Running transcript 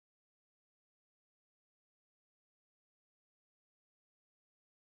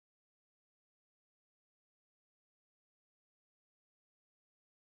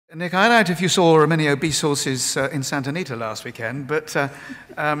Nick, I doubt if you saw many obese horses in Santa Anita last weekend, but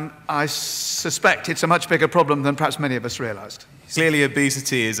I suspect it's a much bigger problem than perhaps many of us realised. Clearly,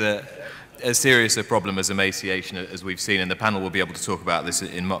 obesity is as serious a problem as emaciation, as we've seen, and the panel will be able to talk about this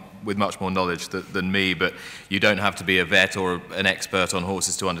with much more knowledge than me, but you don't have to be a vet or an expert on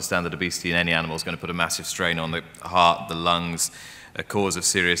horses to understand that obesity in any animal is going to put a massive strain on the heart, the lungs, a cause of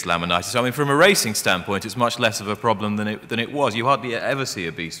serious laminitis. So, I mean, from a racing standpoint, it's much less of a problem than it was. You hardly ever see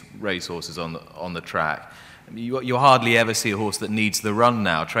obese racehorses on the track. You hardly ever see a horse that needs the run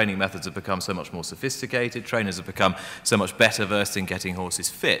now. Training methods have become so much more sophisticated. Trainers have become so much better versed in getting horses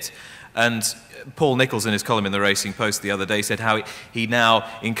fit. And Paul Nicholls, in his column in the Racing Post the other day, said how he now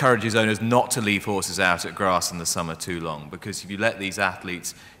encourages owners not to leave horses out at grass in the summer too long, because if you let these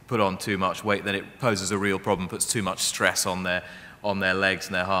athletes put on too much weight, then it poses a real problem, puts too much stress on their legs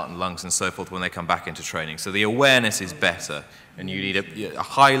and their heart and lungs and so forth when they come back into training. So the awareness is better, and you need a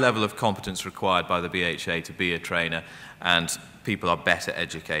high level of competence required by the BHA to be a trainer, and people are better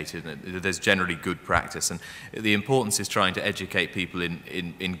educated, and there's generally good practice. And the importance is trying to educate people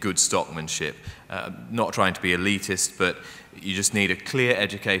in good stockmanship, not trying to be elitist, but you just need a clear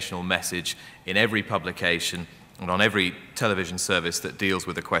educational message in every publication and on every television service that deals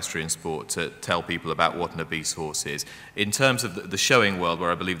with equestrian sport to tell people about what an obese horse is. In terms of the showing world,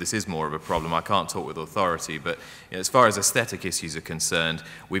 where I believe this is more of a problem, I can't talk with authority, but as far as aesthetic issues are concerned,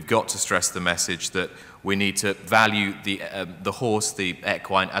 we've got to stress the message that we need to value the horse, the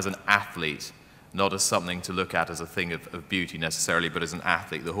equine, as an athlete, not as something to look at as a thing of beauty necessarily, but as an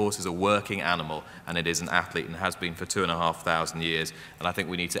athlete. The horse is a working animal, and it is an athlete, and has been for 2,500 years, and I think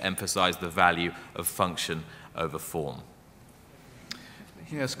we need to emphasize the value of function over form.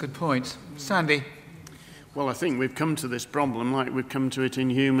 Yes, good point. Sandy? Well, I think we've come to this problem like we've come to it in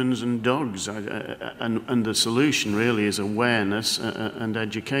humans and dogs, and the solution really is awareness and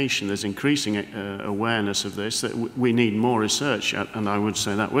education. There's increasing awareness of this, that we need more research, and I would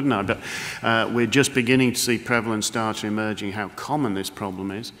say that, wouldn't I? But we're just beginning to see prevalence data emerging, how common this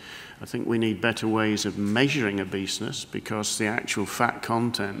problem is. I think we need better ways of measuring obeseness, because the actual fat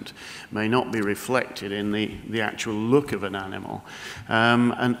content may not be reflected in the actual look of an animal.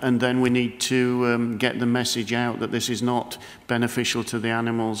 And then we need to get the message out that this is not beneficial to the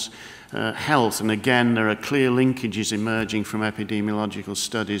animal's health. And again, there are clear linkages emerging from epidemiological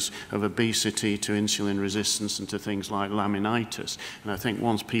studies of obesity to insulin resistance and to things like laminitis. And I think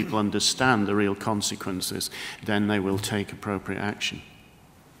once people understand the real consequences, then they will take appropriate action.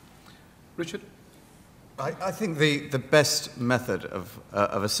 Richard? I think the best method of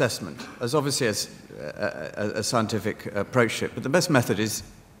assessment, as obviously as a scientific approach to it, but the best method is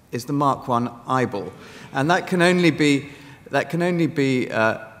the Mark I eyeball, and that can only be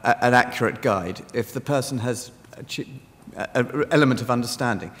an accurate guide if the person has an element of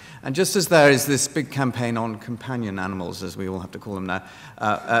understanding. And just as there is this big campaign on companion animals, as we all have to call them now,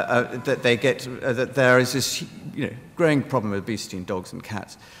 that there is this growing problem with obesity in dogs and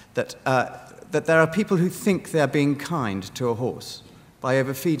cats, that there are people who think they're being kind to a horse by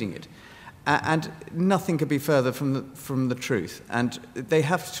overfeeding it, and nothing could be further from the truth. And they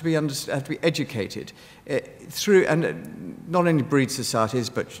have to be educated through, and not only breed societies,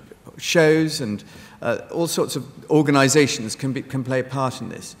 but shows and all sorts of organisations can play a part in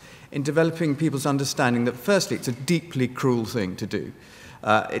this, in developing people's understanding that firstly it's a deeply cruel thing to do.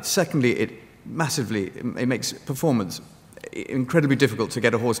 Secondly, it makes performance incredibly difficult to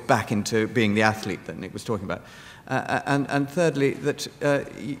get a horse back into being the athlete that Nick was talking about. And thirdly, that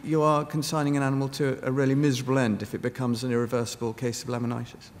you are consigning an animal to a really miserable end if it becomes an irreversible case of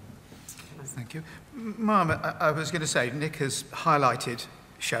laminitis. Thank you. Ma'am, I was going to say, Nick has highlighted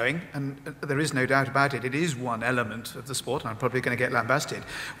showing, and there is no doubt about it, it is one element of the sport, and I'm probably going to get lambasted,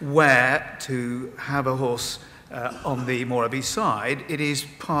 where to have a horse on the more obese side, it is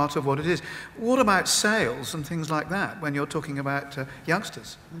part of what it is. What about sales and things like that when you're talking about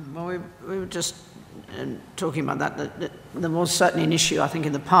youngsters? Well, we were just talking about that there was certainly an issue, I think,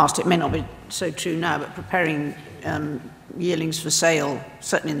 in the past. It may not be so true now, but preparing yearlings for sale,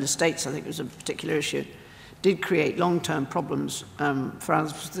 certainly in the States, I think it was a particular issue, did create long-term problems for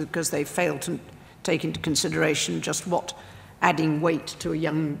us, because they failed to take into consideration just what adding weight to a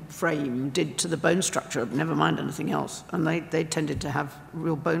young frame did to the bone structure, never mind anything else, and they tended to have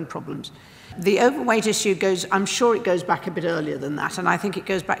real bone problems. The overweight issue goes, I'm sure it goes back a bit earlier than that, and I think it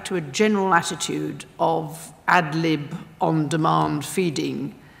goes back to a general attitude of ad lib, on-demand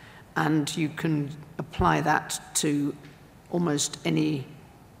feeding, and you can apply that to almost any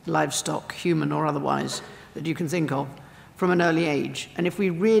livestock, human or otherwise, that you can think of from an early age. And if we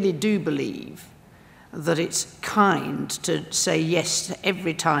really do believe that it's kind to say yes to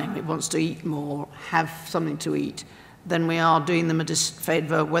every time it wants to eat more, have something to eat, then we are doing them a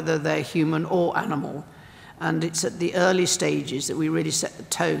disfavour whether they're human or animal. And it's at the early stages that we really set the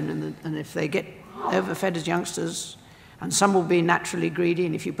tone, and if they get overfed as youngsters, and some will be naturally greedy,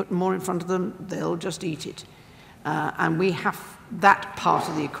 and if you put more in front of them, they'll just eat it. And we have that part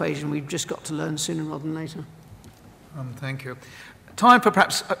of the equation we've just got to learn sooner rather than later. Thank you. Time for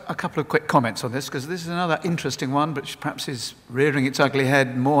perhaps a couple of quick comments on this, because this is another interesting one, which perhaps is rearing its ugly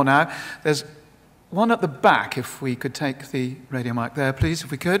head more now. There's one at the back, if we could take the radio mic there, please,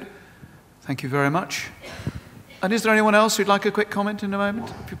 if we could. Thank you very much. And is there anyone else who'd like a quick comment in a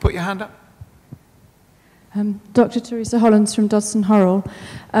moment? If you put your hand up. Dr. Teresa Hollands from Dodson Horrell.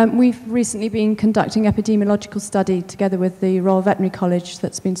 We've recently been conducting epidemiological study together with the Royal Veterinary College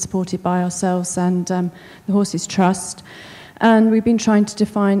that's been supported by ourselves and the Horses Trust. And we've been trying to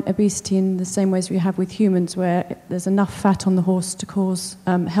define obesity in the same ways we have with humans, where there's enough fat on the horse to cause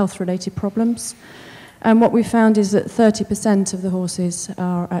health-related problems. And what we found is that 30% of the horses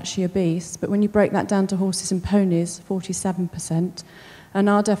are actually obese, but when you break that down to horses and ponies, 47%. And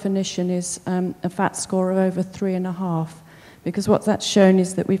our definition is a fat score of over 3.5, because what that's shown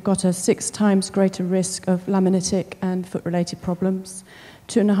is that we've got a 6 times greater risk of laminitic and foot-related problems,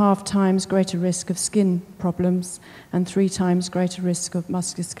 2.5 times greater risk of skin problems, and 3 times greater risk of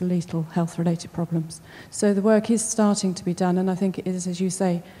musculoskeletal health-related problems. So the work is starting to be done, and I think it is, as you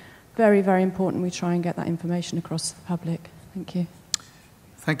say, very, very important we try and get that information across to the public. Thank you.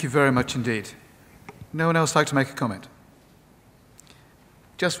 Thank you very much indeed. No one else like to make a comment?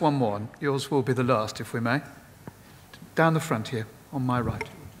 Just one more, and yours will be the last, if we may. Down the front here, on my right.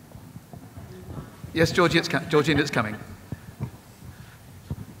 Yes, Georgie, Georgina, it's coming.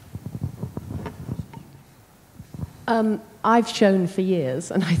 I've shown for years,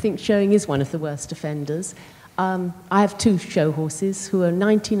 and I think showing is one of the worst offenders. I have 2 show horses who are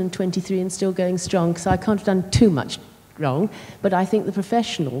 19 and 23 and still going strong, so I can't have done too much wrong, but I think the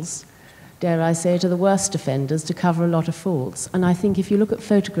professionals, dare I say it, are the worst offenders to cover a lot of faults. And I think if you look at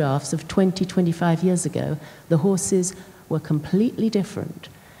photographs of 20, 25 years ago, the horses were completely different,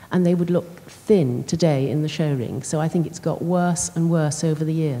 and they would look thin today in the show ring. So I think it's got worse and worse over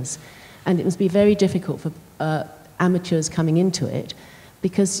the years. And it must be very difficult for amateurs coming into it,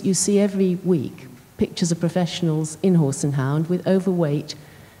 because you see every week pictures of professionals in horse and hound with overweight,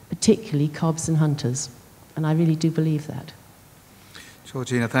 particularly cobs and hunters. And I really do believe that.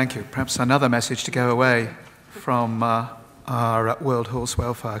 Georgina, thank you. Perhaps another message to go away from our World Horse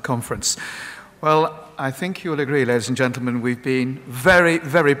Welfare Conference. Well, I think you'll agree, ladies and gentlemen, we've been very,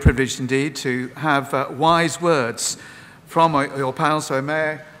 very privileged indeed to have wise words from your panel. So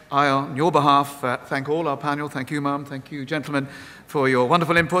may I, on your behalf, thank all our panel. Thank you, Mum. Thank you, gentlemen, for your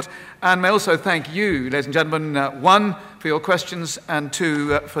wonderful input. And may also thank you, ladies and gentlemen, 1, for your questions, and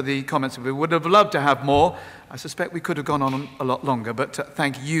 2, for the comments. We would have loved to have more. I suspect we could have gone on a lot longer, but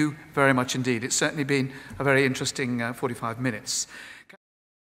thank you very much indeed. It's certainly been a very interesting 45 minutes.